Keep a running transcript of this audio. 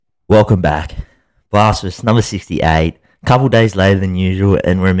Welcome back. Blasphemous number 68. Couple days later than usual,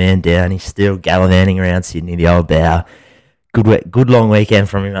 and we're a man down. He's still gallivanting around Sydney, the old bow. Good long weekend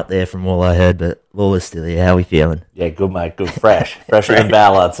from him up there, from all I heard. But Lawler's still here. How are we feeling? Yeah, good mate. Good, fresher than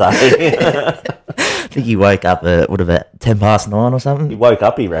Bal, I'd say. I think he woke up at what about 9:10 or something. He woke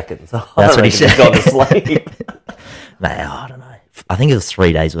up, he reckons. That's what he said. He's gone to sleep. Mate, I don't know. I think it was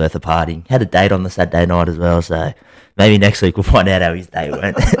 3 days worth of partying. Had a date on the Saturday night as well, so maybe next week we'll find out how his day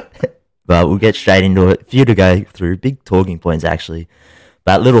went. But we'll get straight into it. A few to go through. Big talking points, actually.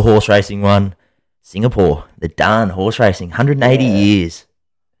 But little horse racing one. Singapore. The Darn horse racing. 180 years.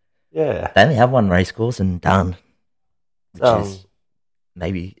 Yeah. They only have one race course and done. Which is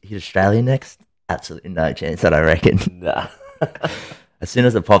maybe hit Australia next. Absolutely no chance that I reckon. Nah. As soon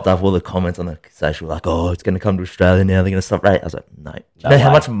as it popped up, all the comments on the social were like, oh, it's going to come to Australia now. They're going to stop racing. I was like, no. Do you know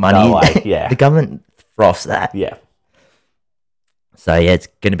how much money the government froths that? Yeah. So, yeah, it's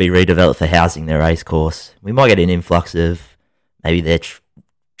going to be redeveloped for housing, their race course. We might get an influx of maybe their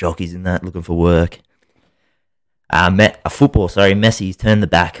jockeys in that looking for work. Messi's turned the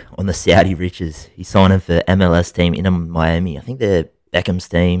back on the Saudi riches. He's signing for MLS team in Miami. I think they're Beckham's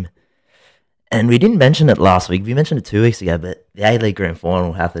team. And we didn't mention it last week. We mentioned it 2 weeks ago, but the A-League Grand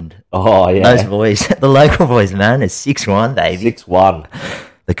Final happened. Oh, yeah. Those boys, the local boys, man, it's 6-1, baby. 6-1.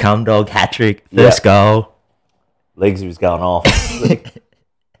 The cum dog hat-trick, first goal. Legs was going off.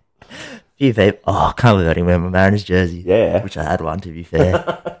 Few people. Oh, I can't believe I didn't wear my Mariners jersey. Yeah. Which I had one, to be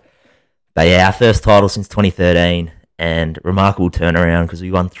fair. But yeah, our first title since 2013, and remarkable turnaround because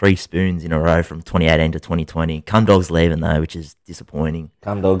we won 3 spoons in a row from 2018 to 2020. Cum Dog's leaving though, which is disappointing.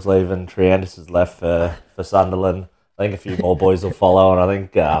 Cum Dog's leaving. Triandis has left for Sunderland. I think a few more boys will follow, and I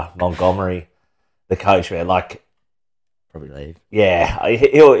think Montgomery, the coach, Probably leave. Yeah,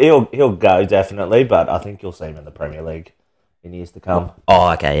 he'll go definitely, but I think you'll see him in the Premier League in years to come.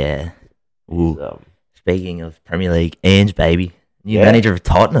 Oh, okay, yeah. Ooh. Speaking of Premier League, Ange, baby, new manager of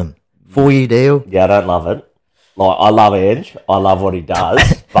Tottenham, 4-year deal. Yeah, I don't love it. Like, I love Ange, I love what he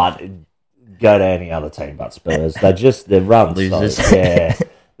does, but go to any other team but Spurs. They run losers. they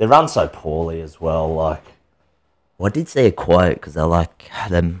run so poorly as well. Like, well, I did see a quote because they're like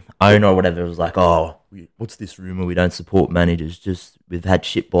the owner or whatever was like, "Oh, what's this rumor? We don't support managers. Just we've had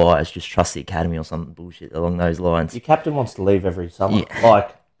shit buyers. Just trust the academy or some bullshit along those lines." Your captain wants to leave every summer. Yeah.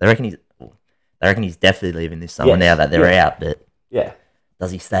 Like, they reckon he's definitely leaving this summer now that they're out. But does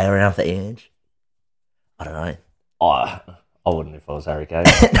he stay around for Ange? I don't know. I wouldn't if I was Harry Kane.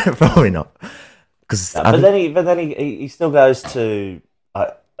 Probably not. But then he still goes to.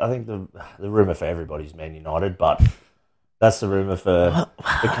 I think the rumor for everybody's Man United, but that's the rumor for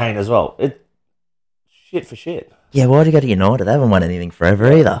Kane as well. It shit for shit. Yeah, why'd you go to United? They haven't won anything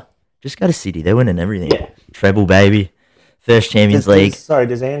forever either. Just go to City. They're winning everything. Yeah. Treble, baby. First Champions League.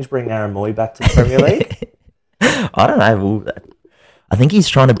 Does Ange bring Aaron Moy back to the Premier League? I don't know. I think he's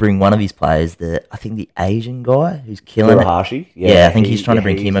trying to bring one of his players, the Asian guy who's killing it. Hashi. Yeah, I think he's trying to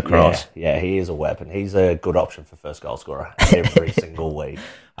bring him across. Yeah, he is a weapon. He's a good option for first goal scorer every single week.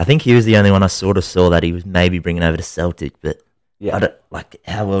 I think he was the only one I sort of saw that he was maybe bringing over to Celtic, but I don't,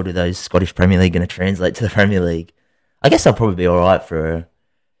 how well do those Scottish Premier League going to translate to the Premier League? I guess they'll probably be all right for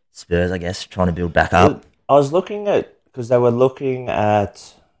Spurs, I guess, trying to build back up. I was looking at, because they were looking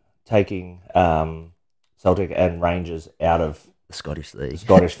at taking Celtic and Rangers out of Scottish League.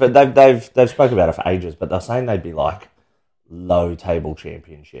 But they've spoken about it for ages, but they're saying they'd be like low table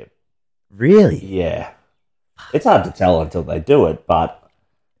championship. Really? Yeah. It's hard to tell until they do it, but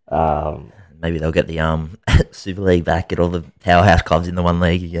maybe they'll get the Super League back, get all the powerhouse clubs in the one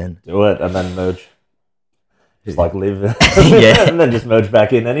league again. Do it and then merge. Just like live yeah. And then just merge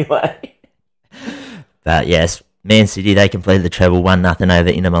back in anyway. But yes, Man City, they completed the treble 1-0 over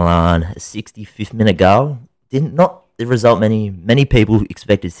Inter Milan. A 65th minute goal. Not the result many people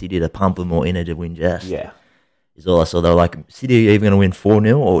expected City to pump them or Inter to win just. Yeah. Is all I saw. They were like, City are either going to win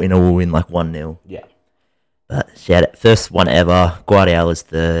 4-0 or Inter will win like 1-0. Yeah. But shout out, first one ever. Guardiola's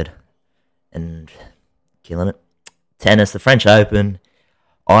third. And killing it. Tennis, the French Open.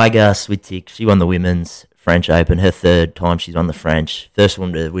 Iga Swiatek, she won the women's French Open. Her third time she's won the French. First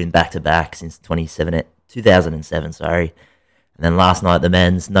one to win back-to-back since 2007, sorry. And then last night, the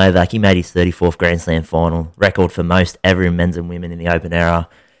men's, Novak, he made his 34th Grand Slam final. Record for most ever in men's and women in the Open era.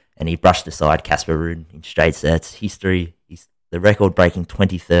 And he brushed aside Casper Ruud in straight sets. History, he's the record-breaking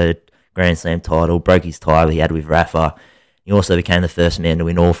 23rd Grand Slam title. Broke his tie he had with Rafa. He also became the first man to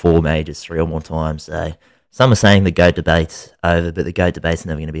win all 4 majors 3 or more times. So some are saying the GOAT debate's over, but the GOAT debate's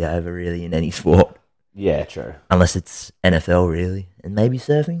never going to be over, really, in any sport. Yeah, true. Unless it's NFL, really. And maybe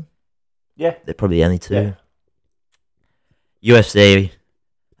surfing. Yeah. They're probably the only two. Yeah. UFC,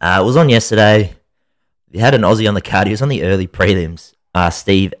 It was on yesterday. We had an Aussie on the card. He was on the early prelims.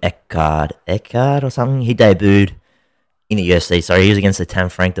 Steve Eckard or something. He debuted in the UFC. Sorry, he was against a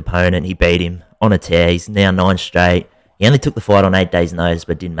Tam-Franked opponent. He beat him on a tear. He's now 9 straight. He only took the fight on 8 days' notice,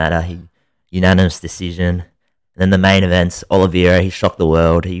 but didn't matter. He unanimous decision. And then the main events, Oliveira, he shocked the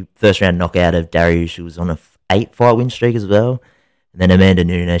world. He first round knockout of Dariush, who was on a 8-fight win streak as well. And then Amanda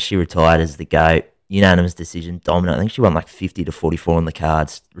Nunes, she retired as the GOAT. Unanimous decision, dominant. I think she won like 50-44 on the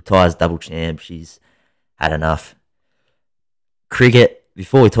cards. Retires double champ. She's had enough. Cricket,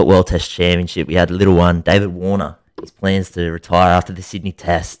 before we talk World Test Championship, we had a little one, David Warner. His plans to retire after the Sydney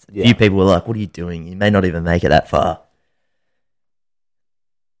Test. A few people were like, what are you doing? You may not even make it that far.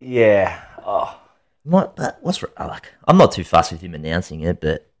 Yeah. Oh. I'm not too fussed with him announcing it,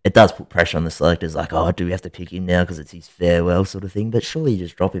 but it does put pressure on the selectors. Like, oh, do we have to pick him now because it's his farewell sort of thing? But surely you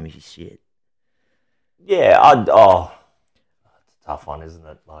just drop him if he's shit. Yeah, it's a tough one, isn't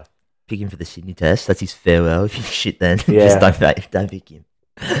it? Like, pick him for the Sydney Test. That's his farewell. If he's shit, then just don't pick him.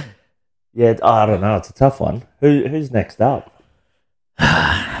 Yeah, I don't know. It's a tough one. Who's next up?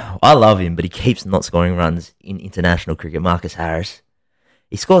 I love him, but he keeps not scoring runs in international cricket. Marcus Harris.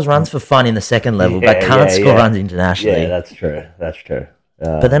 He scores runs for fun in the second level, but can't score runs internationally. Yeah, that's true.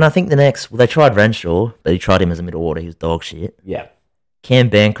 But then I think they tried Renshaw, but he tried him as a middle order. He was dog shit. Yeah. Cam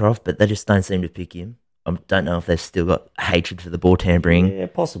Bancroft, but they just don't seem to pick him. I don't know if they've still got hatred for the ball tampering. Yeah,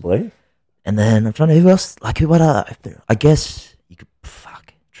 possibly. And then I'm trying to, who else? I guess you could,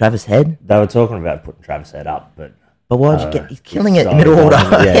 Travis Head. They were talking about putting Travis Head up, but why'd you get, he's killing it in middle order.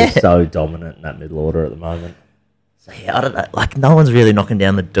 Yeah, he's so dominant in that middle order at the moment. So yeah, I don't know, no one's really knocking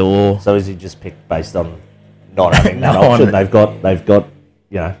down the door. So is he just picked based on not having that option? They've got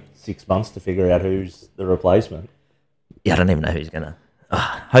 6 months to figure out who's the replacement. Yeah, I don't even know who's gonna.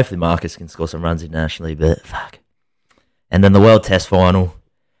 Hopefully Marcus can score some runs internationally, but fuck. And then the World Test Final.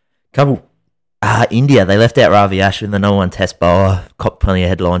 India, they left out Ravi Ashwin, the number 1 Test bowler, copped plenty of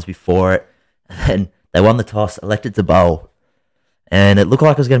headlines before it, and then they won the toss, elected to bowl. And it looked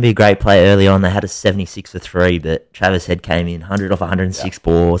like it was going to be a great play early on. They had a 76 for 3, but Travis Head came in, 100 off 106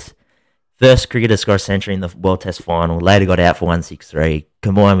 balls. First cricketer to score a century in the World Test Final. Later got out for 163.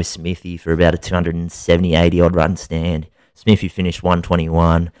 Combined with Smithy for about a 270, 80-odd run stand. Smithy finished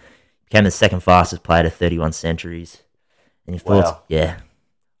 121. Became the second fastest player to 31 centuries. And your thoughts? Wow. Yeah.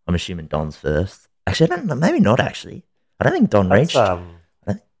 I'm assuming Don's first. Actually, I don't know. Maybe not, actually. I don't think Don reached.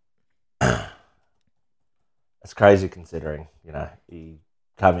 That's crazy considering, he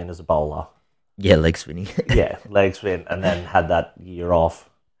came in as a bowler. Yeah, leg spinning. Yeah, leg spin, and then had that year off.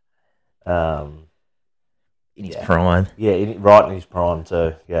 In his prime. Yeah, right in his prime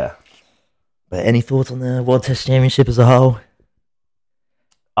too, yeah. But any thoughts on the World Test Championship as a whole?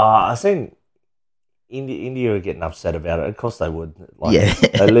 I think India are getting upset about it. Of course they would.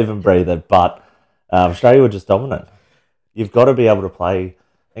 They live and breathe it. But Australia were just dominant. You've got to be able to play,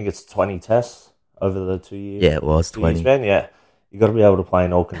 I think it's 20 tests over the 2 years. Yeah, it was 20. Span, yeah. You've got to be able to play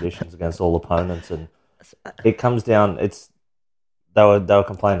in all conditions against all opponents. And it comes down, they were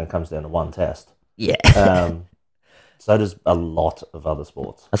complaining it comes down to one test. Yeah. So does a lot of other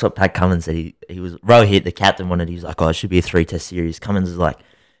sports. That's what Pat Cummins said. He was Rohit, the captain, wanted. He was like, it should be a 3-test series. Cummins is like,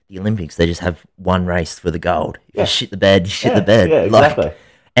 the Olympics, they just have one race for the gold. If you shit the bed, you shit the bed. Yeah, exactly. Like,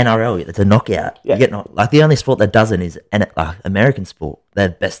 NRL, it's a knockout. Yeah. You get the only sport that doesn't is American sport. They're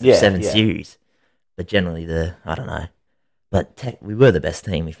best of 7 series. But generally, I don't know. But we were the best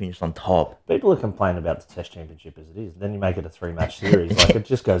team. We finished on top. People are complaining about the Test Championship as it is. Then you make it a 3-match series. It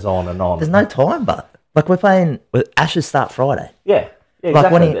just goes on and on. There's no time, but we're playing. Ashes start Friday. Yeah,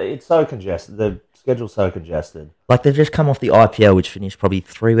 exactly. It's so congested. The schedule's so congested. They've just come off the IPL, which finished probably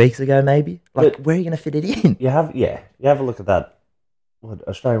 3 weeks ago, maybe. Where are you going to fit it in? You have a look at that.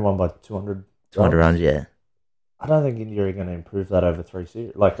 Australia won by 200 runs, yeah. I don't think India are going to improve that over 3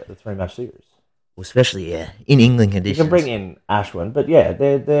 series, like a 3-match series. Well, especially, in England conditions. You can bring in Ashwin, but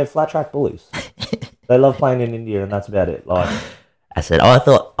they're flat track bullies. They love playing in India, and that's about it. I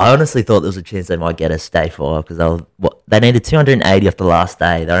honestly thought there was a chance they might get a stay for because they needed 280 off the last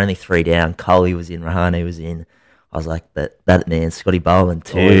day. They were only 3 down. Kohli was in, Rahane was in. I was like, that man, Scotty Boland,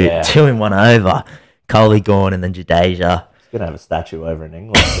 2 in 1 over. Kohli gone, and then Jadeja. He's gonna have a statue over in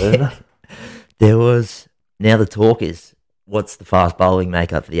England, isn't it? Now the talk is, what's the fast bowling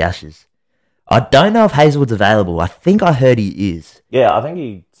makeup for the Ashes? I don't know if Hazelwood's available. I think I heard he is. Yeah, I think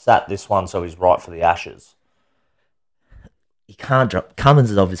he sat this one, so he's right for the Ashes. You can't drop... Cummins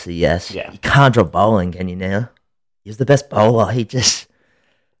is obviously yes. Yeah. You can't drop bowling, can you now? He's the best bowler. If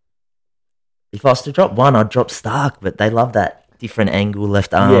I was to drop one, I'd drop Stark, but they love that different angle,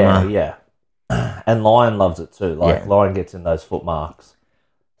 left arm. Yeah. And Lyon loves it too. Lyon gets in those foot marks.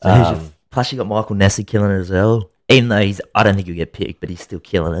 So plus you got Michael Nessa killing it as well. Even though I don't think he'll get picked, but he's still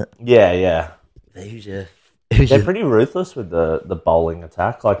killing it. Yeah. They're pretty ruthless with the bowling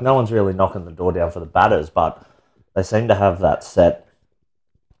attack. Like, no one's really knocking the door down for the batters, but they seem to have that set.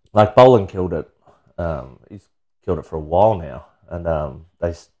 Like, Boland killed it. He's killed it for a while now, and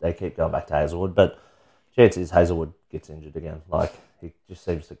they keep going back to Hazelwood. But chances Hazelwood gets injured again. Like, he just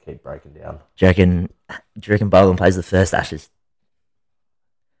seems to keep breaking down. Do you reckon Boland plays the first Ashes?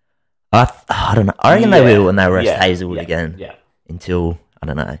 I don't know. I reckon they will when they rest Hazelwood again. Yeah. Until, I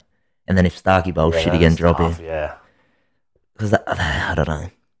don't know. And then if Starkey bowls shit again, drop tough, him. Yeah. Because I don't know.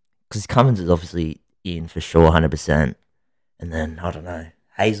 Because Cummins is obviously in for sure, 100%. And then, I don't know.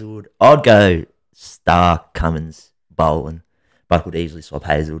 Hazelwood. I'd go Stark, Cummins, Boland. But I could easily swap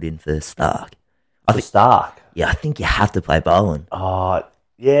Hazelwood in for Stark. Stark? Yeah, I think you have to play Boland.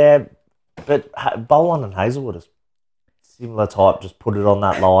 Yeah. But Boland and Hazelwood are similar type. Just put it on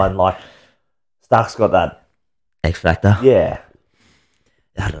that line. Like, Stark's got that X factor. Yeah.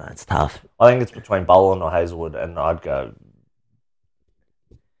 I don't know. It's tough. I think it's between Boland or Hazelwood, and I'd go.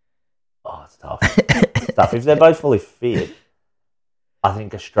 Oh, it's tough. It's tough. If they're both fully fit, I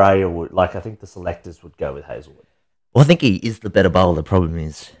think Australia would. Like, I think the selectors would go with Hazelwood. Well, I think he is the better bowler. The problem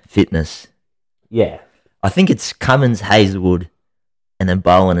is fitness. Yeah. I think it's Cummins, Hazelwood, and then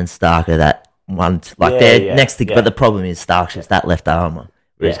Boland and Stark are that one. They're next to. But the problem is Stark's just that left armour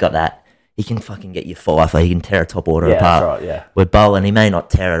where he's got that. He can fucking get you five, or he can tear a top order apart. That's right, yeah. Where Boland, he may not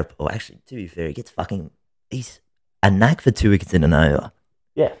tear it. Or actually, to be fair, he gets fucking. He's a knack for 2 wickets in an over.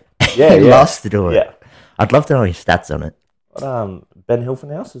 Yeah. He loves to do it. Yeah. I'd love to know his stats on it. Ben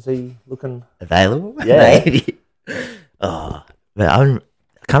Hilfenhaus, is he looking available? Yeah. Maybe. Oh, but I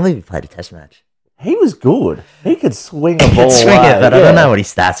can't believe he played a test match. He was good. He could swing a ball. But I don't know what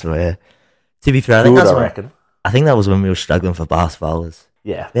his stats were. To be fair, I think that was when we were struggling for fast bowlers.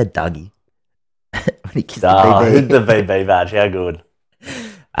 Yeah. We had Dougie. When he kissed the VB badge, how good.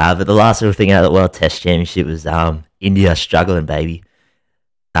 But the last little thing out of the World Test Championship was India struggling, baby.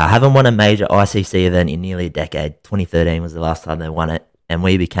 Haven't won a major ICC event in nearly a decade. 2013 was the last time they won it, and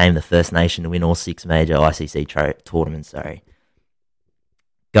we became the first nation to win all 6 major ICC tournaments.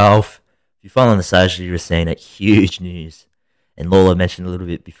 Golf. If you follow on the social, you've seen it. Huge news. And Lola mentioned a little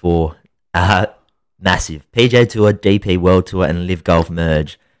bit before. Massive. PJ Tour, DP World Tour, and Live Golf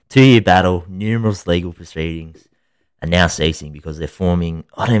merge. 2-year battle, numerous legal proceedings are now ceasing because they're forming.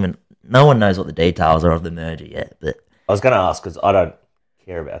 No one knows what the details are of the merger yet. But I was going to ask because I don't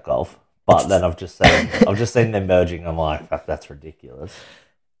care about golf, but then I've just seen them merging. I'm like, fuck, that's ridiculous.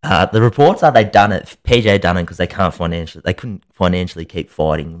 The reports are they done it. PJ done it because they couldn't financially keep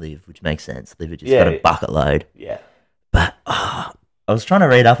fighting Live, which makes sense. Live just got a bucket load. Yeah, but I was trying to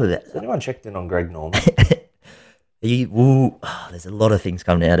read up a bit. Has anyone checked in on Greg Norman? There's a lot of things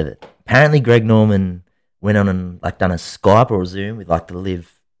coming out of it. Apparently, Greg Norman went on and done a Skype or a Zoom with the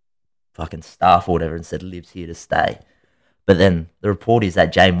Live fucking staff or whatever and said Live's here to stay. But then the report is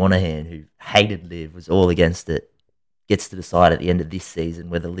that Jay Monahan, who hated Live, was all against it, gets to decide at the end of this season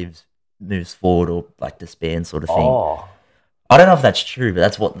whether Live moves forward or disband sort of thing. Oh. I don't know if that's true, but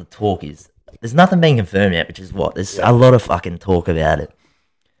that's what the talk is. There's nothing being confirmed yet, which is there's a lot of fucking talk about it.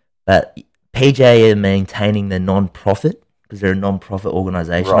 But PJ are maintaining their non-profit because they're a non-profit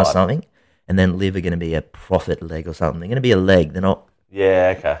organisation or something, and then Live are going to be a profit leg or something. They're going to be a leg. They're not.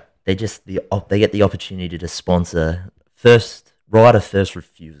 Yeah. Okay. They just they get the opportunity to sponsor first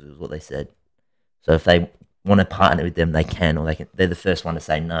refusal is what they said. So if they want to partner with them, they can, or they're the first one to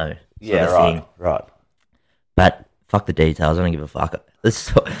say no. Right. But fuck the details. I don't give a fuck.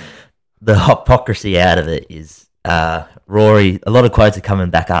 The hypocrisy out of it is Rory. A lot of quotes are coming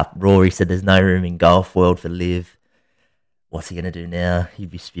back up. Rory said there's no room in golf world for Live. What's he going to do now?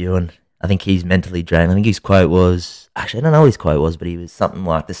 He'd be spewing. I think he's mentally drained. I think his quote was... Actually, I don't know what his quote was, but he was something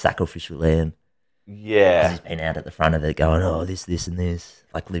like the sacrificial lamb. Yeah. He's been out at the front of it going, oh, this, and this.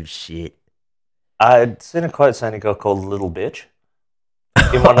 Live shit. I'd seen a quote saying he got called a little bitch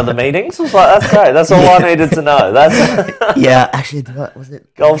in one of the meetings. I was like, that's great. That's all I needed to know. Yeah, actually, was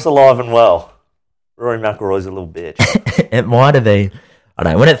it? Golf's alive and well. Rory McIlroy's a little bitch. It might have been. I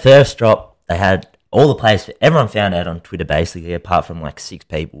don't know. When it first dropped, they had all the players. Everyone found out on Twitter, basically, apart from 6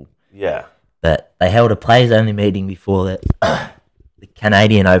 people. Yeah. But they held a players-only meeting before the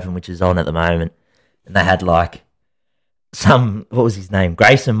Canadian Open, which is on at the moment. And they had what was his name?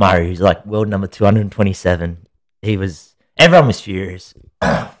 Grayson Murray, who's world number 227. Everyone was furious.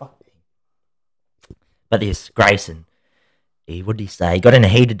 Fuck me. But this Grayson, what did he say? He got in a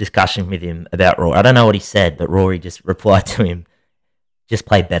heated discussion with him about Rory. I don't know what he said, but Rory just replied to him, just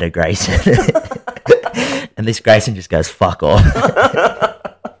play better, Grayson. And this Grayson just goes, fuck off.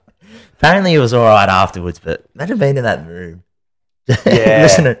 Apparently, it was all right afterwards, but imagine being in that room. Yeah.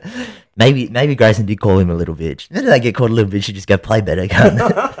 Listen, maybe Grayson did call him a little bitch. Then they get called a little bitch, you just go play better,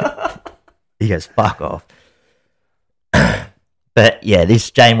 cunt. He goes, fuck off. But yeah, this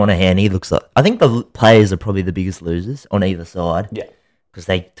Jay Monahan, he looks like, I think the players are probably the biggest losers on either side. Yeah. Because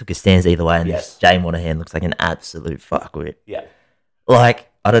they took a stance either way, and this Jay Monahan looks like an absolute fuckwit. Yeah. Like,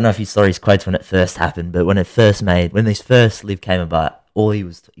 I don't know if you saw his quotes when it first happened, but when this first live came about, all he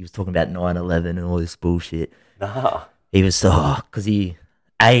was talking about 9/11 and all this bullshit. Nah. He was, because 16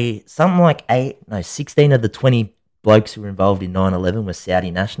 of the 20 blokes who were involved in 9/11 were Saudi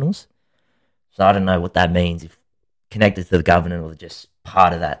nationals. So I don't know what that means, if connected to the government or just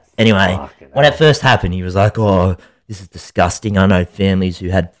part of that. Anyway, when it first happened, he was like, oh, this is disgusting. I know families who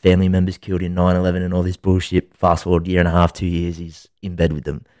had family members killed in 9/11 and all this bullshit. Fast forward 1.5 2 years, he's in bed with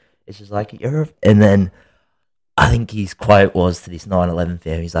them. It's just like, and then I think his quote was to this 9/11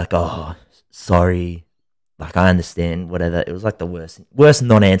 family, he's like, oh, sorry. Like, I understand, whatever. It was like the worst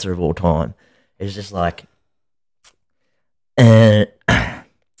non-answer of all time. It was just like, so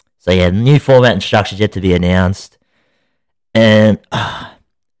yeah, the new format and structure is yet to be announced. And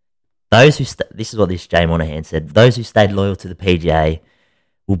those who, this is what this Jay Monahan said, those who stayed loyal to the PGA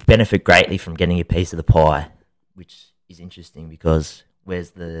will benefit greatly from getting a piece of the pie, which is interesting because where's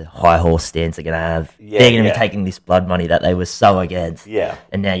the high horse stance they're going to have? Yeah, they're going to be taking this blood money that they were so against. Yeah.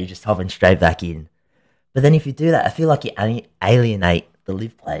 And now you're just hopping straight back in. But then if you do that, I feel like you alienate the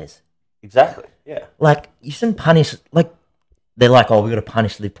live players. Exactly, yeah. Like, you shouldn't punish, like, they're like, oh, we've got to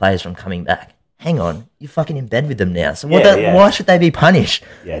punish live players from coming back. Hang on, you're fucking in bed with them now. So why should they be punished?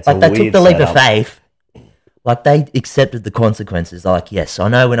 Yeah, it's like, they took the leap of faith. Like, they accepted the consequences. Like, yes, I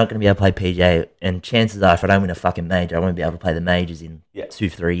know we're not going to be able to play PGA, and chances are if I don't win a fucking major, I won't be able to play the majors in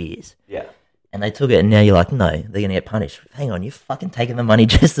 2-3 years. Yeah. And they took it, and now you're like, no, they're going to get punished. Hang on, you're fucking taking the money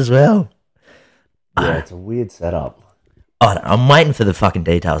just as well. Yeah, it's a weird setup. I'm waiting for the fucking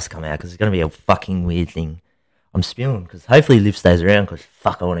details to come out because it's going to be a fucking weird thing. I'm spewing because hopefully Liv stays around because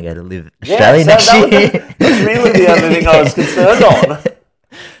fuck, I want to go to Liv Australia next year. That's really the only thing I was concerned on.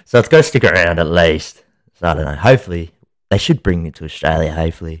 So it's got to stick around at least. So I don't know. Hopefully they should bring it to Australia.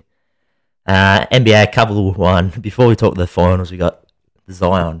 Hopefully, NBA couple one. Before we talk the finals, we got the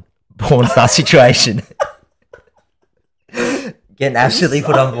Zion porn star situation getting absolutely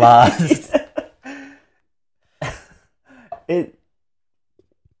put on blast.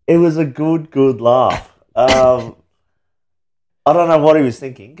 It was a good laugh. I don't know what he was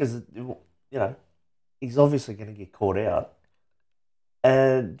thinking because, he's obviously going to get caught out.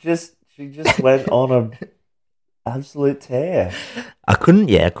 And she just went on an absolute tear. I couldn't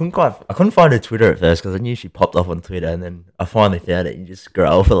find her Twitter at first because I knew she popped off on Twitter, and then I finally found it and just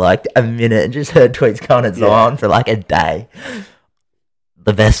scrolled for like a minute and just heard tweets going at Zion for like a day.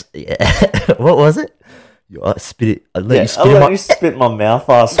 The best, what was it? I spit it. I let you spit in my mouth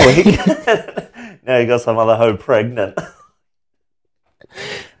last week. Now you got some other hoe pregnant.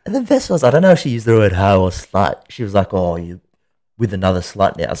 And the best was, I don't know if she used the word hoe or slut. She was like, "Oh, you with another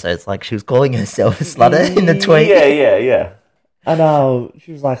slut now." So it's like she was calling herself a slut in the tweet. Yeah. And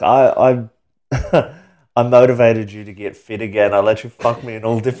she was like, I motivated you to get fit again. I let you fuck me in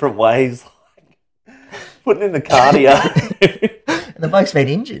all different ways, putting in the cardio. And the bloke's been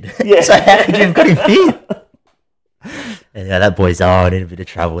injured. Yeah. So how could you have got him fit? And that boy's in a bit of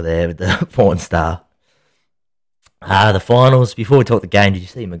trouble there with the porn star. The finals, before we talk the game, did you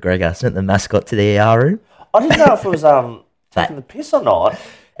see McGregor sent the mascot to the ER room? I didn't know if it was taking the piss or not.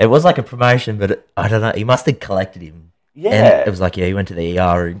 It was like a promotion, but I don't know. He must have collected him. Yeah. And it was like, he went to the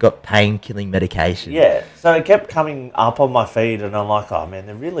ER room, got pain-killing medication. Yeah. So it kept coming up on my feed, and I'm like, oh, man,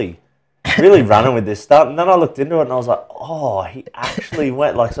 they're really running with this stuff. And then I looked into it, and I was like, oh, he actually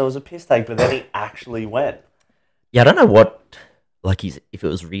went. Like, so it was a piss take, but then he actually went. Yeah, I don't know what, like, if it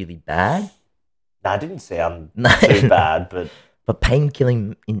was really bad. No, it didn't sound too bad, but... But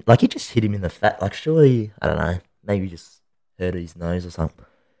pain-killing, like, he just hit him in the fat. Like, surely, I don't know, maybe just hurt his nose or something.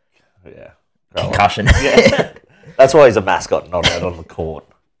 Yeah. Concussion. Yeah. That's why he's a mascot, not out on the court.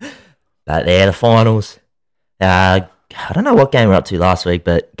 But yeah, the finals. I don't know what game we're up to last week,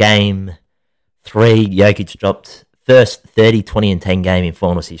 but game 3, Jokic dropped first 30, 20, and 10 game in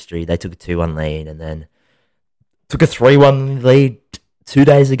finals history. They took a 2-1 lead, and then took a 3-1 lead 2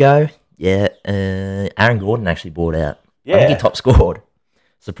 days ago. Yeah, Aaron Gordon actually bought out. Yeah. I think he top scored,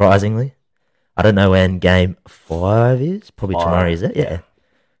 surprisingly. I don't know when game 5 is. Probably tomorrow, is it? Yeah.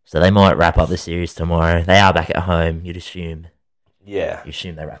 So they might wrap up the series tomorrow. They are back at home, you'd assume. Yeah. You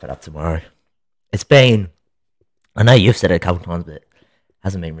assume they wrap it up tomorrow. It's been, I know you've said it a couple of times, but it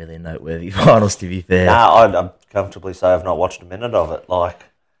hasn't been really a noteworthy finals, to be fair. I'd comfortably say I've not watched a minute of it. Like,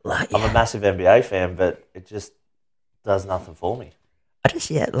 Like, I'm a massive NBA fan, but it just does nothing for me. I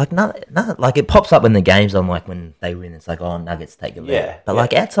just like like it pops up when the game's on, like when they win. It's like, oh, Nuggets take a lead. Yeah, But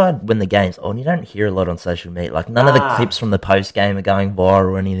like outside when the game's on, you don't hear a lot on social media. Like none of the clips from the post game are going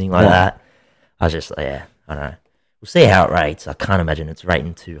viral or anything like that. I was just I don't know. We'll see how it rates. I can't imagine it's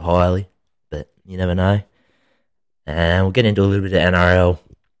rating too highly, but you never know. And we'll get into a little bit of NRL.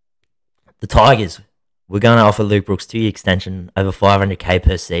 The Tigers, we're going to offer Luke Brooks 2-year extension over $500K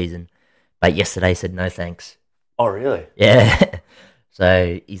per season, but yesterday said no thanks. Oh, really? Yeah.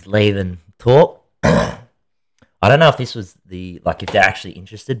 So he's leaving talk. I don't know if this was if they're actually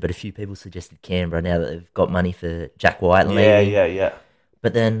interested, but a few people suggested Canberra now that they've got money for Jack White and leaving. Yeah.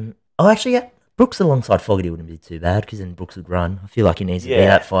 But then, Brooks alongside Fogarty wouldn't be too bad because then Brooks would run. I feel like he needs to be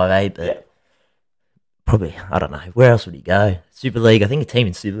that 5'8", but probably, I don't know. Where else would he go? Super League. I think a team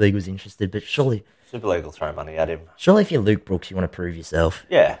in Super League was interested, but surely... Super League will throw money at him. Surely if you're Luke Brooks, you want to prove yourself.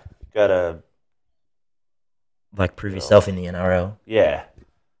 Yeah. Go to... prove yourself in the NRL. Yeah.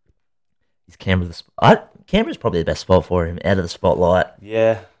 Is Canberra Canberra's probably the best spot for him, out of the spotlight.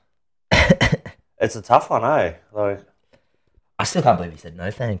 Yeah. It's a tough one, eh? Like, I still can't believe he said no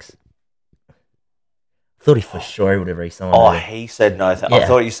thanks. I thought he for sure he would have re-signed. Oh, he said no thanks. Yeah. I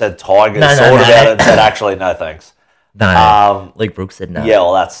thought you said Tigers No, about it and said actually no thanks. No, Luke Brooks said no. Yeah,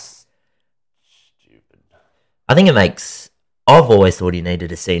 well, that's stupid. I think it makes... I've always thought he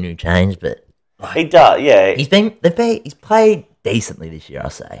needed a scenery change, but... He does, yeah. He's played decently this year, I'll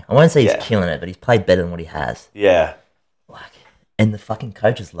say. I won't say he's killing it, but he's played better than what he has. Yeah. And the fucking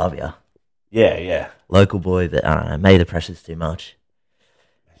coaches love you. Yeah. Local boy, but I don't know, maybe the pressure's too much.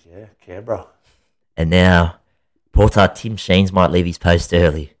 Yeah, Canberra. And now, Porter Tim Sheens might leave his post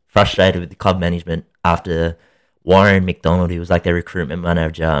early, frustrated with the club management after Warren McDonald, who was like their recruitment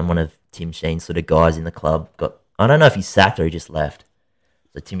manager and one of Tim Sheen's sort of guys in the club, I don't know if he's sacked or he just left.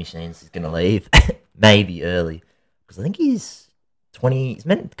 So Timmy Sheens is going to leave, maybe early, because I think he's 20. He's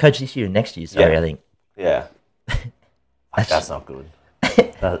meant to coach this year and next year. Sorry, I think. Yeah. That's not good.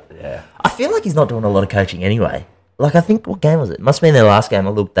 Yeah. I feel like he's not doing a lot of coaching anyway. Like, I think, what game was it? Must have been their last game.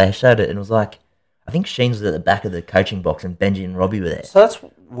 I looked, they showed it, and it was like, I think Sheens was at the back of the coaching box, and Benji and Robbie were there. So that's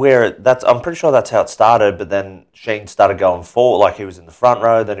where I'm pretty sure that's how it started. But then Sheen started going forward, like he was in the front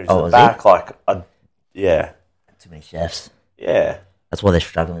row, then he was in the back, yeah. Too many chefs. Yeah. That's why they're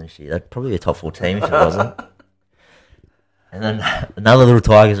struggling this year. They're probably a top 4 team if it wasn't. And then another little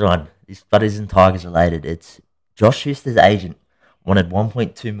Tigers one. But isn't Tigers related. It's Josh Schuster's agent wanted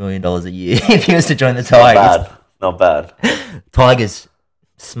 $1.2 million a year if he was to join the Tigers. Not bad. Tigers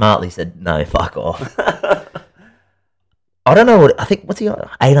smartly said, no, fuck off. I don't know what's he on?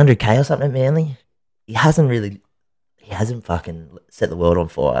 800K or something at Manly? He hasn't fucking set the world on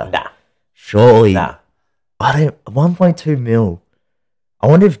fire. Nah. Surely. Nah. 1.2 mil. I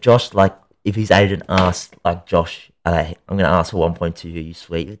wonder if Josh, if his agent asked, Josh, I'm going to ask for 1.2, are you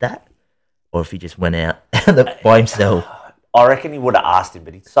sweet with that? Or if he just went out by himself. I reckon he would have asked him,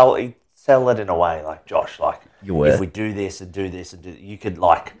 but he'd sell it in a way, Josh, if we do this and do this and do you could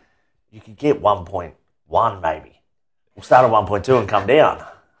get 1.1 maybe. We'll start at 1.2 and come down.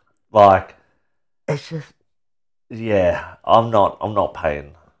 It's just... Yeah, I'm not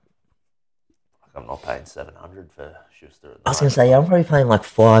paying... I'm not paying $700 for Schuster. I was going to say, I'm probably paying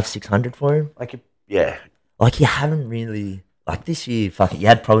 $500-600 for him. Yeah. You haven't really... this year, you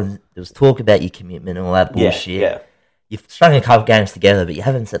had problems. There was talk about your commitment and all that bullshit. Yeah. You've strung a couple games together, but you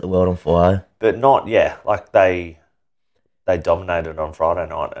haven't set the world on fire. But not, they dominated on Friday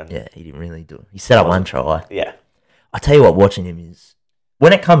night. And yeah, he didn't really do it. He set up one try. Yeah. I tell you what, watching him is...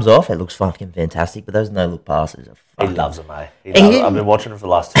 When it comes off, it looks fucking fantastic, but those no-look passes are fucking... He loves them, mate. I've been watching him for the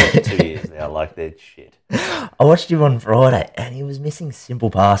last 2 years now. They're shit. I watched him on Friday, and he was missing simple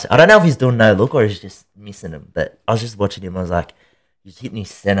passes. I don't know if he's doing no-look or he's just missing them, but I was just watching him. I was like, he's hitting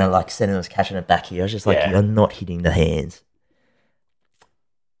his centre, centre was catching it back here. I was just you're not hitting the hands.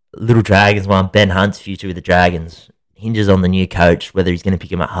 Little Dragons one, Ben Hunt's future with the Dragons hinges on the new coach, whether he's going to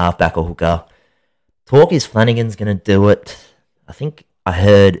pick him at halfback or hooker. Talk is Flanagan's going to do it. I think I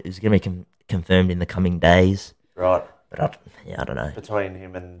heard it was going to be confirmed in the coming days. Right. But I don't know. Between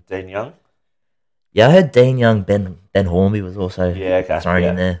him and Dean Young? Yeah, I heard Dean Young, Ben Hornby was also thrown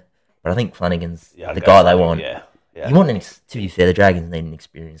in there. But I think Flanagan's the guy they want. Yeah. You want, to be fair, the Dragons need an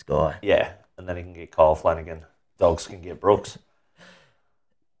experienced guy. Yeah, and then he can get Kyle Flanagan. Dogs can get Brooks.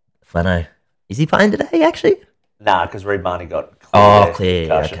 Flano. Is he playing today, actually? Nah, because Reed Marnie got clear.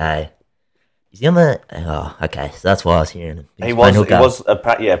 Concussion. Okay. Is he on the... Oh, okay. So that's why I was hearing him. He was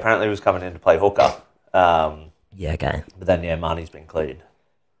apparently he was coming in to play hooker. Yeah, okay. But then, Marnie's been cleared.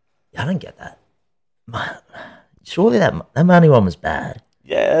 Yeah, I don't get that. Surely that Marnie one was bad.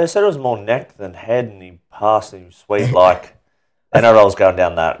 Yeah, they said it was more neck than head, and he passed and he was sweet. Like, NRL's going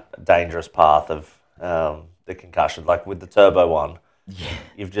down that dangerous path of the concussion. Like, with the turbo one,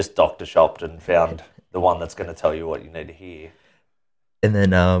 you've just doctor shopped and found the one that's going to tell you what you need to hear. And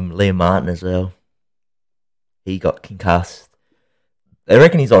then Liam Martin as well. He got concussed. I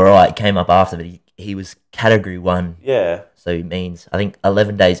reckon he's all right. Came up after, but he was category 1. Yeah. So it means, I think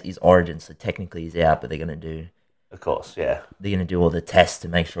 11 days is origin, so technically he's out, but they're going to do... Of course, yeah. They're going to do all the tests to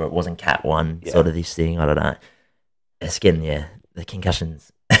make sure it wasn't Cat 1, sort of this thing. I don't know. It's getting, the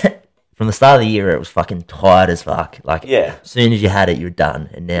concussions. From the start of the year, it was fucking tired as fuck. Like, as soon as you had it, you're done.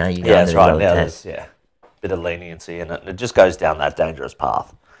 And now you're going to right. Now there's, a bit of leniency in it. And it just goes down that dangerous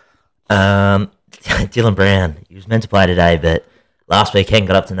path. Dylan Brown, he was meant to play today, but last weekend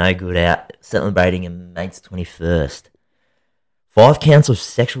got up to no good out celebrating a mate's 21st. 5 counts of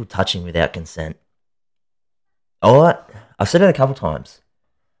sexual touching without consent. All right, I've said it a couple times.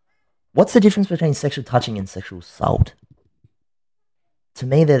 What's the difference between sexual touching and sexual assault? To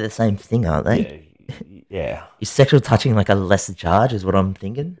me, they're the same thing, aren't they? Yeah. Is sexual touching like a lesser charge, is what I'm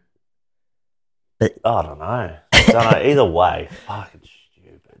thinking? But I don't know. Either way, fucking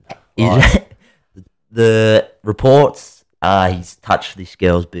stupid. The reports are he's touched this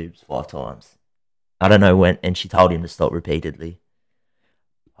girl's boobs 5 times. I don't know when, and she told him to stop repeatedly.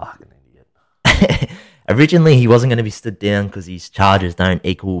 Fucking idiot. Originally, he wasn't going to be stood down because his charges don't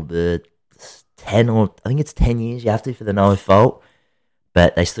equal the 10 or... I think it's 10 years you have to for the no fault.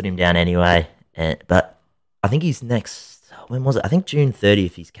 But they stood him down anyway. But I think his next... When was it? I think June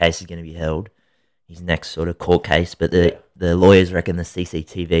 30th his case is going to be held. His next sort of court case. But the lawyers reckon the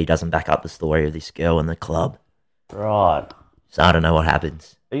CCTV doesn't back up the story of this girl in the club. Right. So I don't know what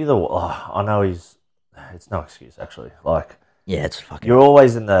happens. I know he's... It's no excuse, actually. Like... Yeah, it's fucking... You're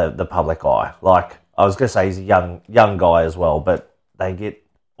always in the public eye. Like... I was going to say he's a young guy as well, but they get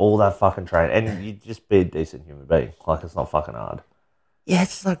all that fucking training. And you just be a decent human being. Like, it's not fucking hard. Yeah,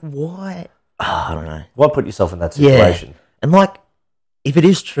 it's like, why? Oh, I don't know. Why put yourself in that situation? Yeah. And, like, if it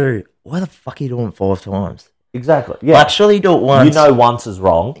is true, why the fuck are you doing it 5 times? Exactly, yeah. Like, surely you do it once. You know once is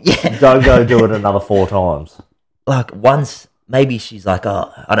wrong. Yeah. Don't go do it another 4 times. Like, once, maybe she's like,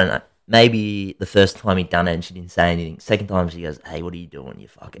 oh, I don't know. Maybe the first time he'd done it and she didn't say anything. Second time she goes, hey, what are you doing, you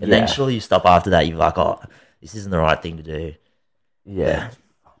fuck? And then surely you stop after that. You're like, oh, this isn't the right thing to do. Yeah.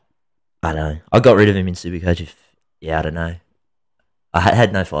 I don't know. I got rid of him in Supercoach. I don't know. I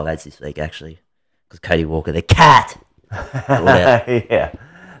had no 5/8 this week, actually. Because Cody Walker, the cat. Yeah.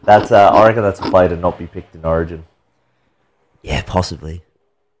 That's. I reckon that's a play to not be picked in Origin. Yeah, possibly.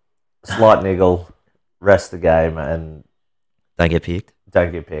 Slight niggle, rest the game, and... Don't get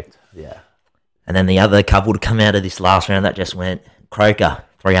picked. Yeah. And then the other couple to come out of this last round that just went, Croker,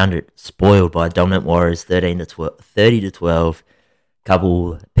 300, spoiled by Dominant Warriors, 30 to 12.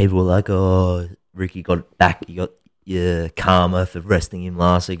 Couple people were like, oh, Ricky got back, you got your karma for resting him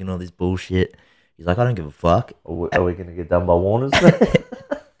last week and all this bullshit. He's like, I don't give a fuck. Are we going to get done by Warners?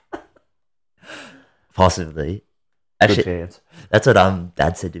 Possibly. Actually, good chance. That's what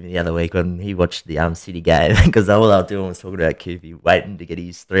Dad said to me the other week when he watched the City game, because all they were doing was talking about Koopy waiting to get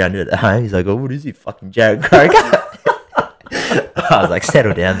his 300 at home. He's like, oh, what is he, fucking Jared Croker? I was like,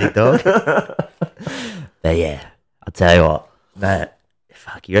 settle down, big dog. But yeah, I'll tell you what, mate,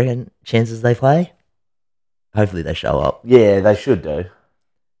 fuck, you reckon chances they play? Hopefully they show up. Yeah, they should do.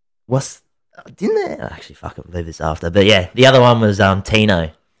 Didn't they? Actually, fuck it, we'll leave this after. But yeah, the other one was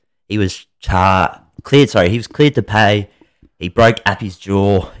Tino. He was he was cleared to pay. He broke Appy's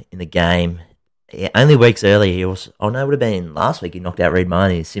jaw in the game. Only weeks earlier, it would have been last week, he knocked out Reed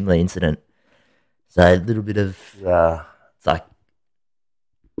Marnie, a similar incident. So a little bit of, it's like,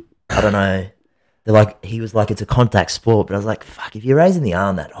 I don't know. He was like, it's a contact sport, but I was like, fuck, if you're raising the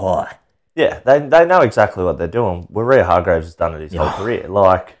arm that high. Yeah, they know exactly what they're doing. Waria Hargraves has done it his whole career.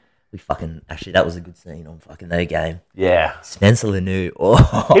 Like, actually, that was a good scene on fucking their game. Yeah. Spencer Lanu.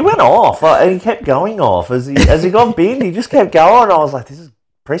 Oh. He went off, and he kept going off. As he got binned, he just kept going. I was like, this is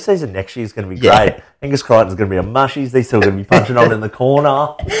pre-season next year is going to be great. Angus Crichton's going to be a mushies. They're still going to be punching on in the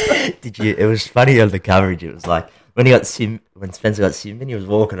corner. It was funny on the coverage. It was like, when Spencer got sim, and he was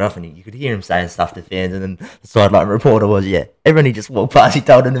walking off, and you could hear him saying stuff to fans, and then the sideline reporter was, everyone he just walked past, he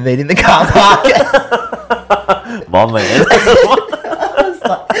told him to meet in the car park. My man.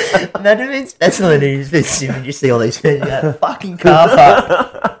 Imagine being Spencer and he's been sim, and you see all these fans, fucking car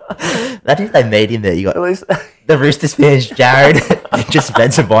park. Imagine if they made him there, you got the Roosters fans, Jared, and just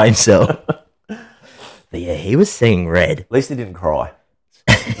Spencer by himself. But yeah, he was seeing red. At least he didn't cry.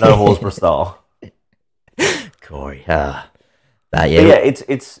 No Horsburgh style. Corey, but yeah,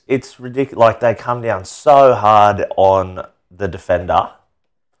 it's ridiculous. Like, they come down so hard on the defender,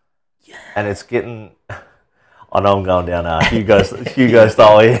 and it's getting. I know I'm going down Hugo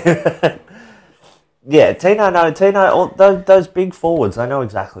style here. Yeah, Tino. All those big forwards, they know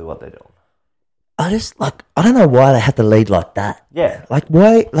exactly what they're doing. I don't know why they have to lead like that. Yeah. Like,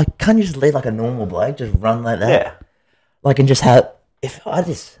 why? Like, can't you just lead like a normal bloke? Just run like that? Yeah. Like, and just have.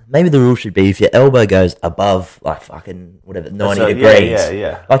 Maybe the rule should be if your elbow goes above, like, fucking, whatever, 90 degrees.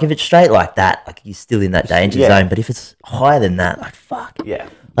 Yeah. Like, if it's straight like that, like, you're still in that danger zone. But if it's higher than that, like, fuck. Yeah.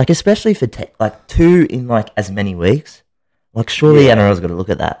 Like, especially for, like, 2 in, like, as many weeks. Like, surely NRL's got to look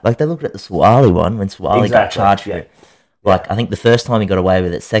at that. Like, they looked at the Swali one when Swali got charged for it. Like, I think the first time he got away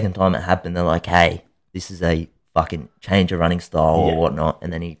with it, second time it happened, they're like, hey, this is a fucking change of running style or whatnot.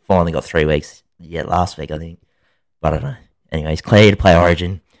 And then he finally got 3 weeks, last week, I think. But I don't know. Anyway, he's clear to play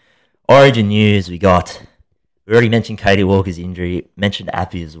Origin. Origin news, we already mentioned Cody Walker's injury, mentioned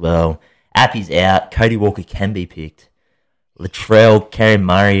Appy as well. Appy's out, Cody Walker can be picked. Latrell, Cam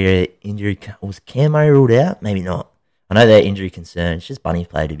Murray injury, was Cam Murray ruled out? Maybe not. I know they're injury concerns, it's just bunny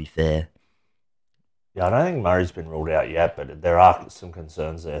play to be fair. Yeah, I don't think Murray's been ruled out yet, but there are some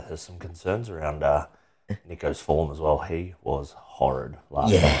concerns there. There's some concerns around Nico's form as well. He was horrid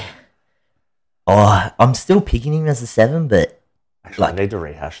last night. Oh, I'm still picking him as a 7, but... Actually, I need to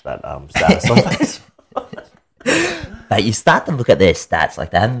rehash that status on Facebook. But you start to look at their stats. Like,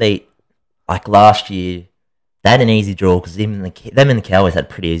 they haven't beat... Like, last year, they had an easy draw, because them and the Cowboys had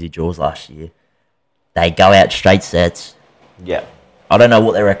pretty easy draws last year. They go out straight sets. Yeah. I don't know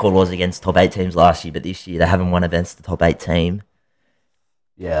what their record was against top 8 teams last year, but this year they haven't won against the top 8 team.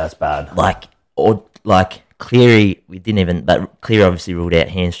 Yeah, that's bad. Cleary, but Cleary obviously ruled out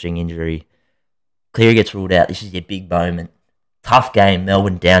hamstring injury. Cleary gets ruled out. This is your big moment. Tough game,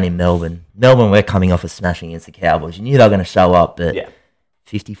 Melbourne down in Melbourne. Melbourne, we're coming off a smashing against the Cowboys. You knew they were going to show up, but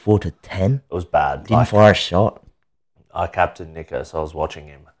 54-10. It was bad. Didn't fire a shot. I captained Nico, so I was watching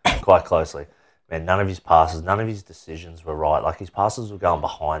him quite closely. Man, none of his passes, none of his decisions were right. Like, his passes were going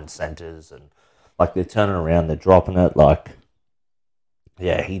behind centres and, like, they're turning around, they're dropping it. Like,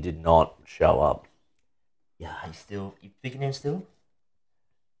 yeah, he did not show up. Yeah, you picking him still?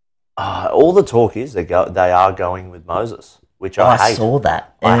 All the talk is they are going with Moses, which I hate. I saw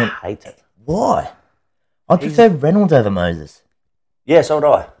that. I hate it. Why? I prefer Reynolds over Moses. Yeah, so would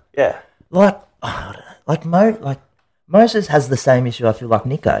I. Yeah. Moses has the same issue, I feel, like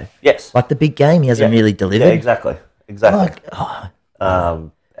Nico. Yes. Like, the big game, he hasn't really delivered. Yeah, exactly. And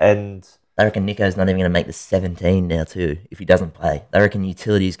I reckon Nico's not even going to make the 17 now, too, if he doesn't play. I reckon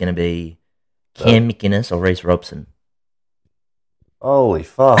utility's going to be Cam McInnes or Reece Robson. Holy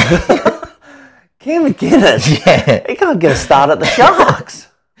fuck. Cam McInnes? Yeah. He can't get a start at the Sharks.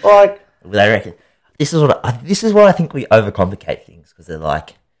 Like, they reckon. This is what I think we overcomplicate things, because they're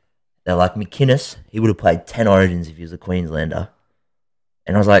like McInnes, he would have played 10 Origins if he was a Queenslander.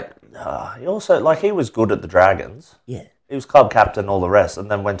 And I was like... he also, like, he was good at the Dragons. Yeah. He was club captain, all the rest, and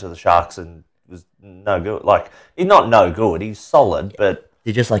then went to the Sharks and was no good. Like, he's not no good, he's solid, but...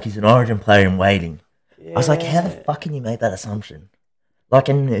 They're just like, he's an Origin player in waiting. Yeah. I was like, how the fuck can you make that assumption? Like,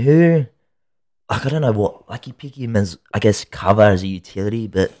 and who... Like, I don't know what... Like, you pick him as, I guess, cover as a utility,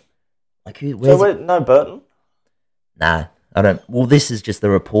 but... Like, who... No Burton? Nah. I don't... Well, this is just the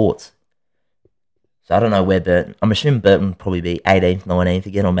reports. So I don't know where Burton... I'm assuming Burton will probably be 18th, 19th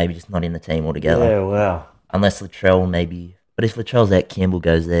again, or maybe just not in the team altogether. Yeah, wow. Unless Latrell maybe... But if Latrell's out, Campbell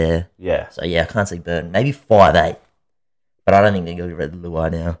goes there. Yeah. So yeah, I can't see Burton. Maybe 5'8". But I don't think they're going to get rid of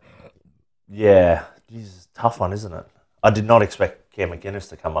Luai now. Yeah. It's a tough one, isn't it? I did not expect Cam McInnes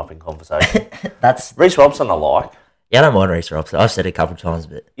to come up in conversation. Reece Robson I like. Yeah, I don't mind Reece Robson. I've said it a couple of times,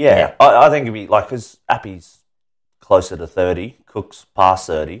 but... Yeah. I think it'd be like... Because Appy's closer to 30. Cook's past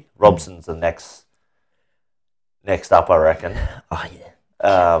 30. Robson's the next up, I reckon. Oh,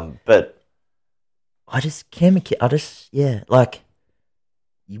 yeah. But... like,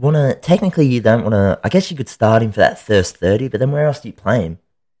 you want to... Technically, you don't want to... I guess you could start him for that first 30, but then where else do you play him?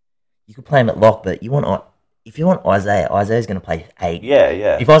 You could play him at lock, but you want... If you want Isaiah's going to play 80. Yeah,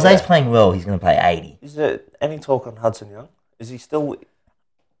 yeah. If Isaiah's playing well, he's going to play 80. Is there any talk on Hudson Young? Is he still...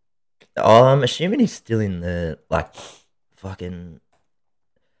 I'm assuming he's still in the, like, fucking...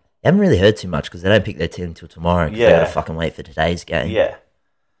 I haven't really heard too much because they don't pick their team until tomorrow because they got to fucking wait for today's game. Yeah.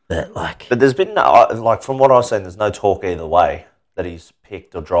 But, like... But there's been, like, from what I've seen, there's no talk either way that he's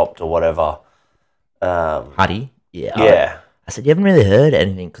picked or dropped or whatever. Huddy? Yeah. Yeah. I said, you haven't really heard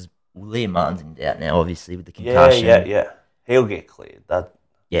anything because Liam Martin's in doubt now, obviously, with the concussion. Yeah. He'll get cleared.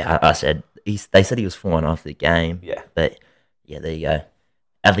 Yeah, I said... They said he was fine after the game. Yeah. But, yeah, there you go.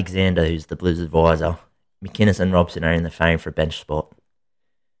 Alexander, who's the Blues advisor, McInnes and Robson are in the frame for a bench spot.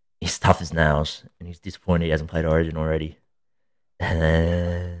 He's tough as nails, and he's disappointed he hasn't played Origin already.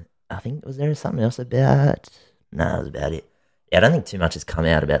 I Was there something else about? No, that was about it. Yeah, I don't think too much has come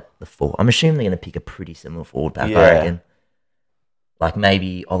out about the four. I'm assuming they're going to pick a pretty similar forward pack, I reckon. Like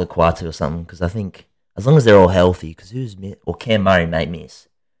maybe Olaquatu or something, because I think as long as they're all healthy, because or Cam Murray may miss.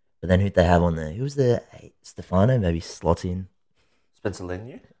 But then who'd they have on there? Who was the Stefano? Maybe slot in. Spencer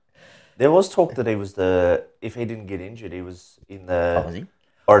Leniu? There was talk that he was if he didn't get injured, he was in the was he?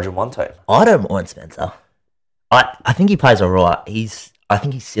 Origin 1 team. I don't mind Spencer. I think he plays all right. I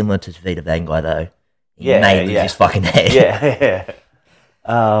think he's similar to Vita Vanguy, though. He may lose his fucking head. Yeah.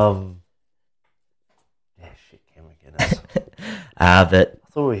 Cam McInnes. But I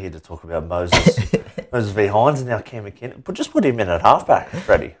thought we were here to talk about Moses V. Hines and now Cam McInnes. But just put him in at halfback,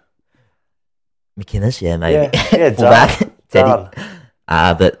 Freddie. McInnes, yeah, maybe. Yeah, fullback, done. Teddy.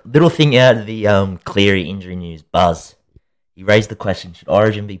 But little thing out of the Cleary injury news, Buzz. He raised the question, should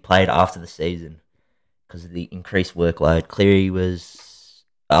Origin be played after the season because of the increased workload? Cleary was...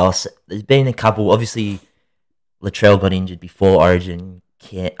 there's been a couple... Obviously, Latrell got injured before Origin.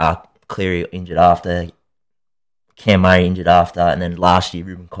 Cleary injured after. Cam Murray injured after. And then last year,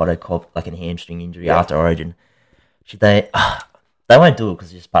 Ruben Cotto copped like a hamstring injury after Origin. Should they... they won't do it because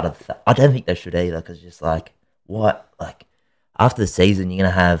it's just part of... I don't think they should either because it's just like... What? Like, after the season, you're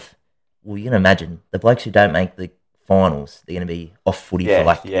going to have... Well, you can imagine the blokes who don't make the finals, they're going to be off footy for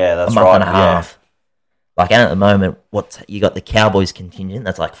like a month and a half. Like, and at the moment, you got the Cowboys contingent,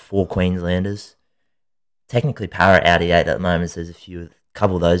 that's like 4 Queenslanders. Technically, Para out of 8 at the moment, so there's a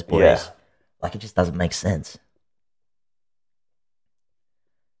couple of those boys. Yeah. Like, it just doesn't make sense.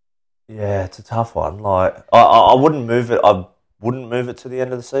 Yeah, it's a tough one. Like, I wouldn't move it. I wouldn't move it to the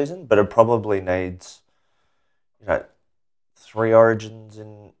end of the season, but it probably needs, 3 Origins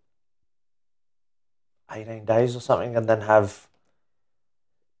in 18 days or something, and then have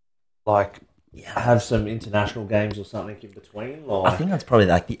some international games or something in between. I think that's probably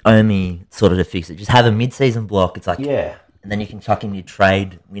like the only sort of to fix it. Just have a mid-season block. It's like, and then you can chuck in your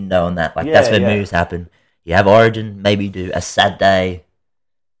trade window on that. Like that's where moves happen. You have Origin, maybe do a Saturday.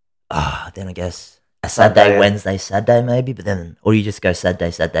 Then I guess a Saturday, Wednesday, Saturday maybe. But then, or you just go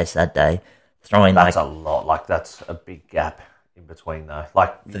Saturday. Throw in that's a lot. Like that's a big gap in between though.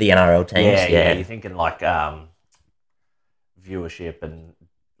 Like for the NRL teams, yeah. You're thinking like viewership and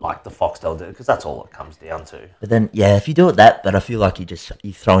like the Foxtel, because that's all it comes down to. But then, if you do it but I feel like you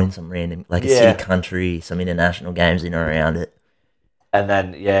throw in some random, like a city, country, some international games in or around it, and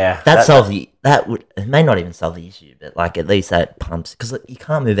then it may not even solve the issue, but like at least that pumps, because you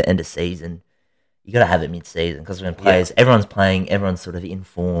can't move it end of season. You got to have it mid-season because when players, everyone's playing, everyone's sort of in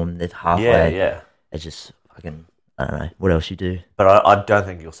form, they're halfway. It's just fucking. I don't know. What else you do? But I don't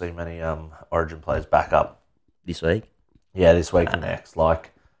think you'll see many Origin players back up. This week? Yeah, this week and next. Like,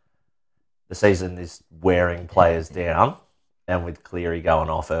 the season is wearing players down, and with Cleary going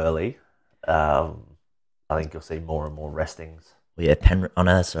off early, I think you'll see more and more restings. Well, yeah,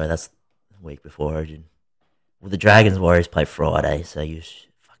 that's the week before Origin. Well, the Dragons Warriors play Friday, so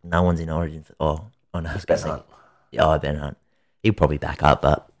no one's in Origin. Ben Hunt. Yeah, Ben Hunt. He'll probably back up,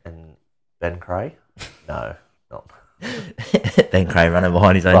 but... And Ben Cray? No. Ben Cray running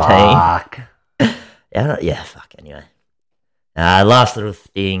behind his own team. Fuck, anyway. Last little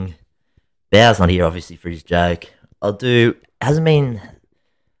thing. Bow's not here, obviously, for his joke. Haven't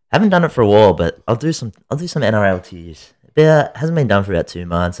done it for a while, but I'll do some NRL tiers. Hasn't been done for about 2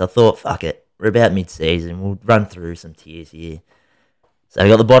 months. I thought, fuck it. We're about mid-season. We'll run through some tiers here. So we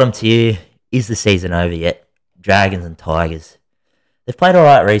got the bottom tier. Is the season over yet? Dragons and Tigers. They've played all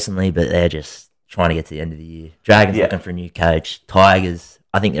right recently, but they're just trying to get to the end of the year. Dragons looking for a new coach. Tigers,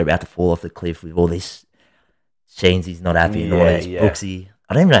 I think they're about to fall off the cliff with all this. Sheensy's not happy and all this. Brooksy.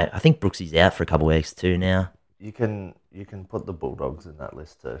 I don't even know. I think Brooksy's out for a couple of weeks too now. You can put the Bulldogs in that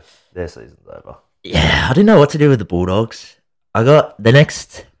list too. Their season's over. Yeah, I didn't know what to do with the Bulldogs. I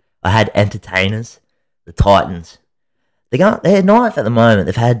had entertainers, the Titans. They're ninth at the moment.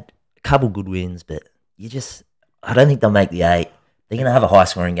 They've had a couple good wins, but I don't think they'll make the 8. They're going to have a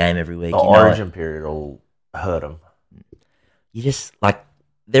high-scoring game every week. The Origin period will hurt them.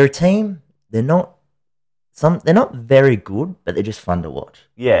 They're a team. They're not very good, but they're just fun to watch.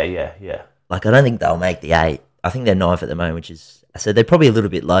 Yeah. Like, I don't think they'll make the 8. I think they're 9th at the moment, so they're probably a little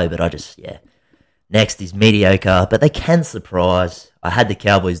bit low, but Next is mediocre, but they can surprise. I had the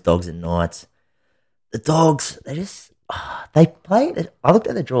Cowboys, Dogs, and Knights. The Dogs, I looked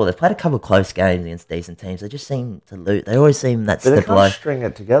at the draw. They've played a couple of close games against decent teams. They just seem to lose. They always seem that step below. They can't string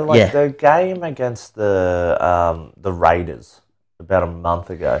it together. The game against the Raiders about a month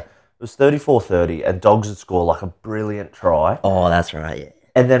ago, it was 34-30, and Dogs had scored like a brilliant try. Oh, that's right, yeah.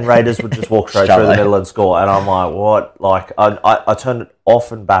 And then Raiders would just walk straight through the middle and score. And I'm like, what? Like, I turned it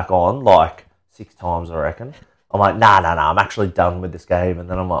off and back on like 6 times, I reckon. I'm like, nah, I'm actually done with this game. And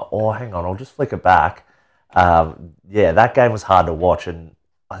then I'm like, oh, hang on, I'll just flick it back. Yeah, that game was hard to watch. And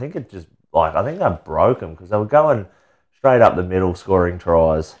I think it just, like, I think they broke them because they were going straight up the middle, scoring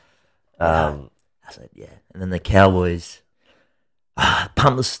tries. I said, yeah. And then the Cowboys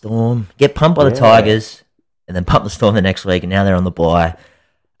pump the Storm, get pumped by the Tigers, and then pump the Storm the next week, and now they're on the bye.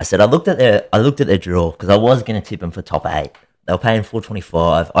 I said I looked at their draw because I was going to tip them for top 8. They were paying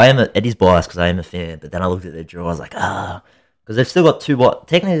 $4.25. It is biased because I am a fan, but then I looked at their draw. I was like, because they've still got 2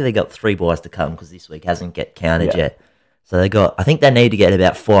 technically they got 3 buys to come because this week hasn't get counted yet. So I think they need to get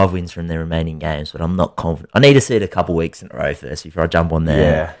about 5 wins from their remaining games, but I'm not confident. I need to see it a couple weeks in a row first before I jump on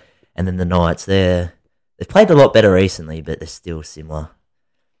there. Yeah. And then the Knights, they've played a lot better recently, but they're still similar.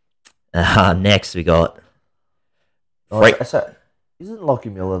 Next we got. So, isn't Lockie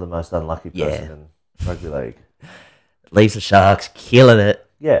Miller the most unlucky person in rugby league? Leaves the Sharks, killing it.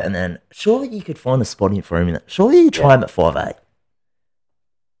 Yeah. And then surely you could find a spot in for him. Surely you try him at 5'8".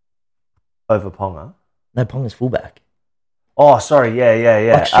 Over Ponga? No, Ponga's fullback. Oh, sorry.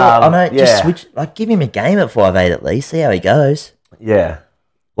 Yeah. Like, sure, I know. Just switch. Like, give him a game at 5'8" at least. See how he goes. Yeah.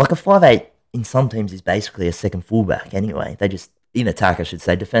 Like a 5'8" in some teams is basically a second fullback anyway. They just in attack, I should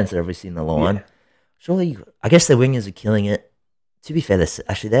say. Defense are obviously in the line. Yeah. Surely, I guess their wingers are killing it. To be fair,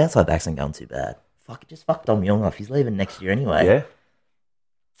 the outside backs aren't going too bad. Just fuck Dom Young off. He's leaving next year anyway. Yeah.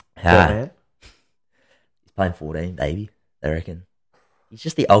 Man. He's playing 14, baby. They reckon. He's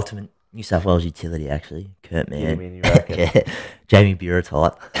just the ultimate New South Wales utility, actually. Kurt Mann. You reckon? Jamie Bureau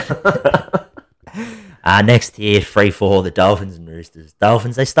type. Next year, free fall, the Dolphins and Roosters.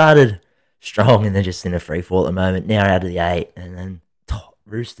 Dolphins, they started strong and they're just in a free fall at the moment. Now out of the 8, and then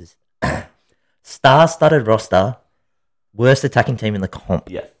Roosters. Star-studded roster. Worst attacking team in the comp.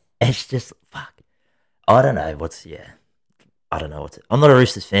 Yeah. It's just, fuck. I don't know what's. I'm not a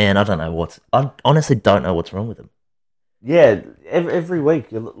Roosters fan. I honestly don't know what's wrong with them. Yeah, every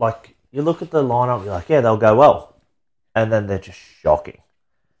week, you look at the lineup, you're like, yeah, they'll go well. And then they're just shocking.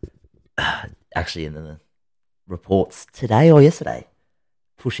 Actually, in the reports today or yesterday,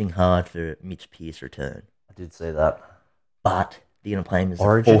 pushing hard for Mitch Pearce return. I did see that. But they're going to play him as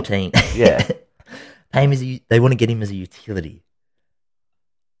Origin? a 14. Yeah. Pay him they want to get him as a utility.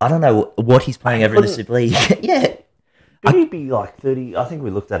 I don't know what he's playing over in the Super League. Yeah. Could he be like 30? I think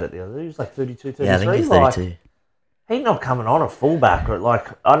we looked at it the other day. He was like 32, 33. Yeah, I think he's 32. Like, he's not coming on a fullback. Or like,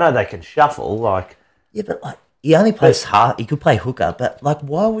 I know they can shuffle. Like, yeah, but like he only plays half. He could play hooker, but like,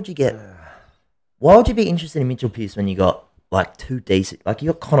 why would you be interested in Mitchell Pearce when you got like 2 decent? Like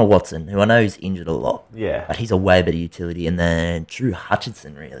you got Connor Watson, who I know is injured a lot. Yeah, but he's a way better utility, and then Drew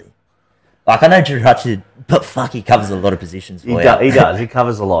Hutchinson really. Like I know Drew Hutchinson, but fuck, he covers a lot of positions. He does. He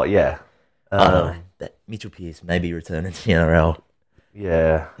covers a lot. Yeah. I don't know. But Mitchell Pearce maybe returning to the NRL.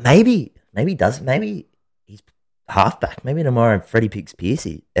 Yeah. Maybe he's halfback. Maybe tomorrow Freddie picks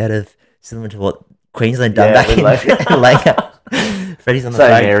Pearcey out of similar to what Queensland done back in Laker. Freddie's on the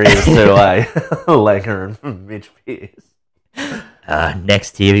same areas too, Laker and Mitch Pearce.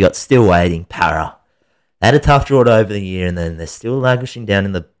 Next year we got still waiting Para. They had a tough draw over the year, and then they're still languishing down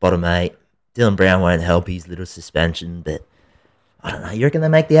in the bottom 8. Dylan Brown won't help his little suspension, but I don't know. You reckon they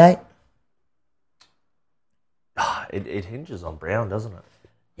make the 8? It hinges on Brown, doesn't it?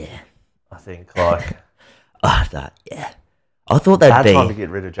 Yeah. I think, like... yeah. I thought they'd be... time to get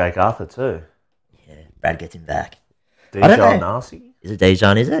rid of Jake Arthur, too. Yeah, Brad gets him back. Dijon Narcy? Is it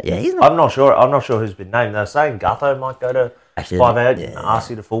Dijon, is it? Yeah, he's not... I'm not sure who's been named. They're saying Gutho might go to 5'8", and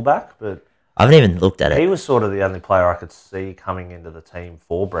Arcee to fullback, but... I haven't even looked at it. He was sort of the only player I could see coming into the team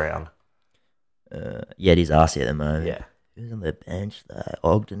for Brown. Yeah, it is Arcee at the moment. Yeah. Who's on the bench, though?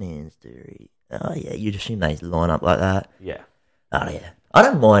 Ogden Ansbury. Oh, yeah, you'd assume they line up like that. Yeah. Oh, yeah. I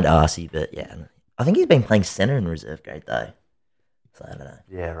don't mind Arcee, but yeah. I think he's been playing centre in reserve grade, though. So, I don't know.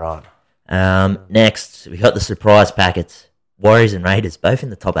 Yeah, right. Next, we got the surprise packets. Warriors and Raiders, both in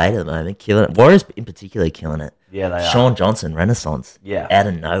the top 8 at the moment, killing it. Warriors in particular killing it. Yeah, they are. Sean Johnson, Renaissance. Yeah. Out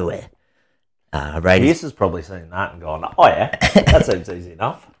of nowhere. Raiders. Pierce has probably seen that and gone, oh, yeah, that seems easy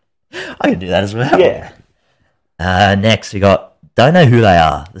enough. I can do that as well. Yeah. Next, we got, don't know who they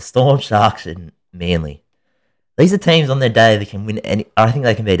are, the Storm, Sharks, and Manly. These are teams on their day that can win I think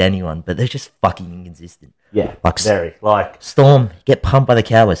they can beat anyone, but they're just fucking inconsistent. Yeah, very. Like Storm, get pumped by the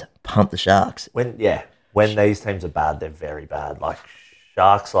Cowboys, pump the Sharks. When these teams are bad, they're very bad. Like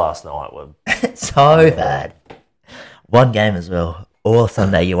Sharks last night were... so bad. One game as well. All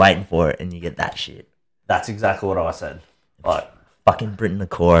Sunday, you're waiting for it, and you get that shit. That's exactly what I said. Like... Fucking Britton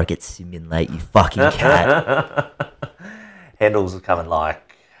Nakora gets Simeon late, you fucking cat. Handles are coming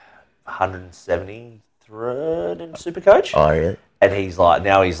like 173rd in Supercoach. Oh, really? And he's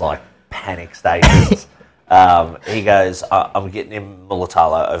like panic stations. He goes, I'm getting him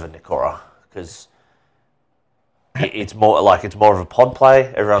Mulatalo over Nikora because it's more of a pod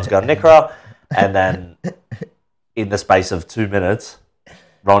play. Everyone's going Nikora, and then in the space of 2 minutes,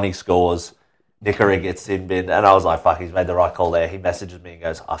 Ronnie scores. Nikora gets in bin, and I was like, "Fuck, he's made the right call there." He messages me and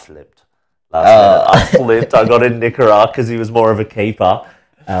goes, "I flipped last minute. I flipped. I got in Nikora because he was more of a keeper."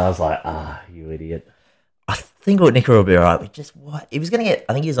 And I was like, you idiot." I think Nicker will be alright. But just what he was going to get,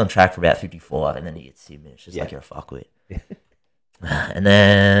 I think he was on track for about 55, and then he gets 2 minutes, just like you're a fuckwit. And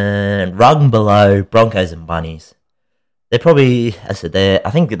then rug and below, Broncos and Bunnies. They're probably, as I said,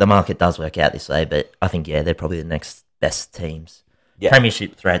 I think the market does work out this way, but I think they're probably the next best teams. Yeah.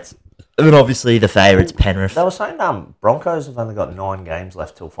 Premiership threats. And then obviously the favourites, Penrith. They were saying Broncos have only got 9 games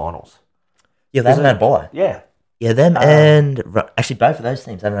left till finals. Yeah, they haven't had a bye. Yeah. Yeah, them and actually both of those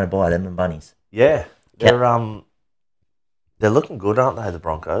teams haven't had a bye, them and Bunnies. Yeah. They're looking good, aren't they, the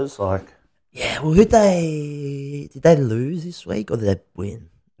Broncos? Yeah, well, did they lose this week or did they win?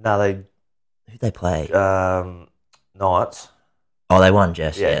 No, who'd they play? Knights. Oh, they won,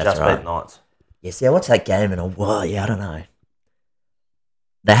 Jess. Yeah, just right. beat Knights. Yeah, see, I watched that game and I don't know.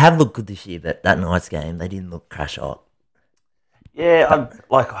 They have looked good this year, but that Knights game, they didn't look crash hot. Yeah,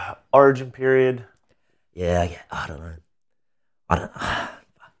 Origin period. Yeah, I don't know.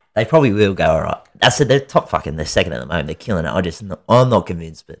 They probably will go all right. I said they're they're second at the moment. They're killing it. I'm not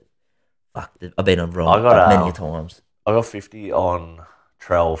convinced, but fuck, I've been wrong many times. I got 50 on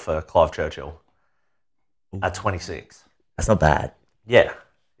Trell for Clive Churchill at 26. That's not bad. Yeah,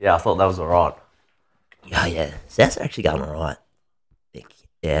 I thought that was all right. Yeah. So that's actually going all right.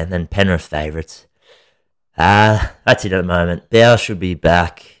 Yeah, and then Penrith favourites. That's it at the moment. Bow should be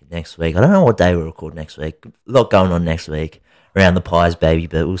back next week. I don't know what day we'll record next week. A lot going on next week around the Pies, baby,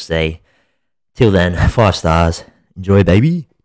 but we'll see. Till then, 5 stars. Enjoy, baby.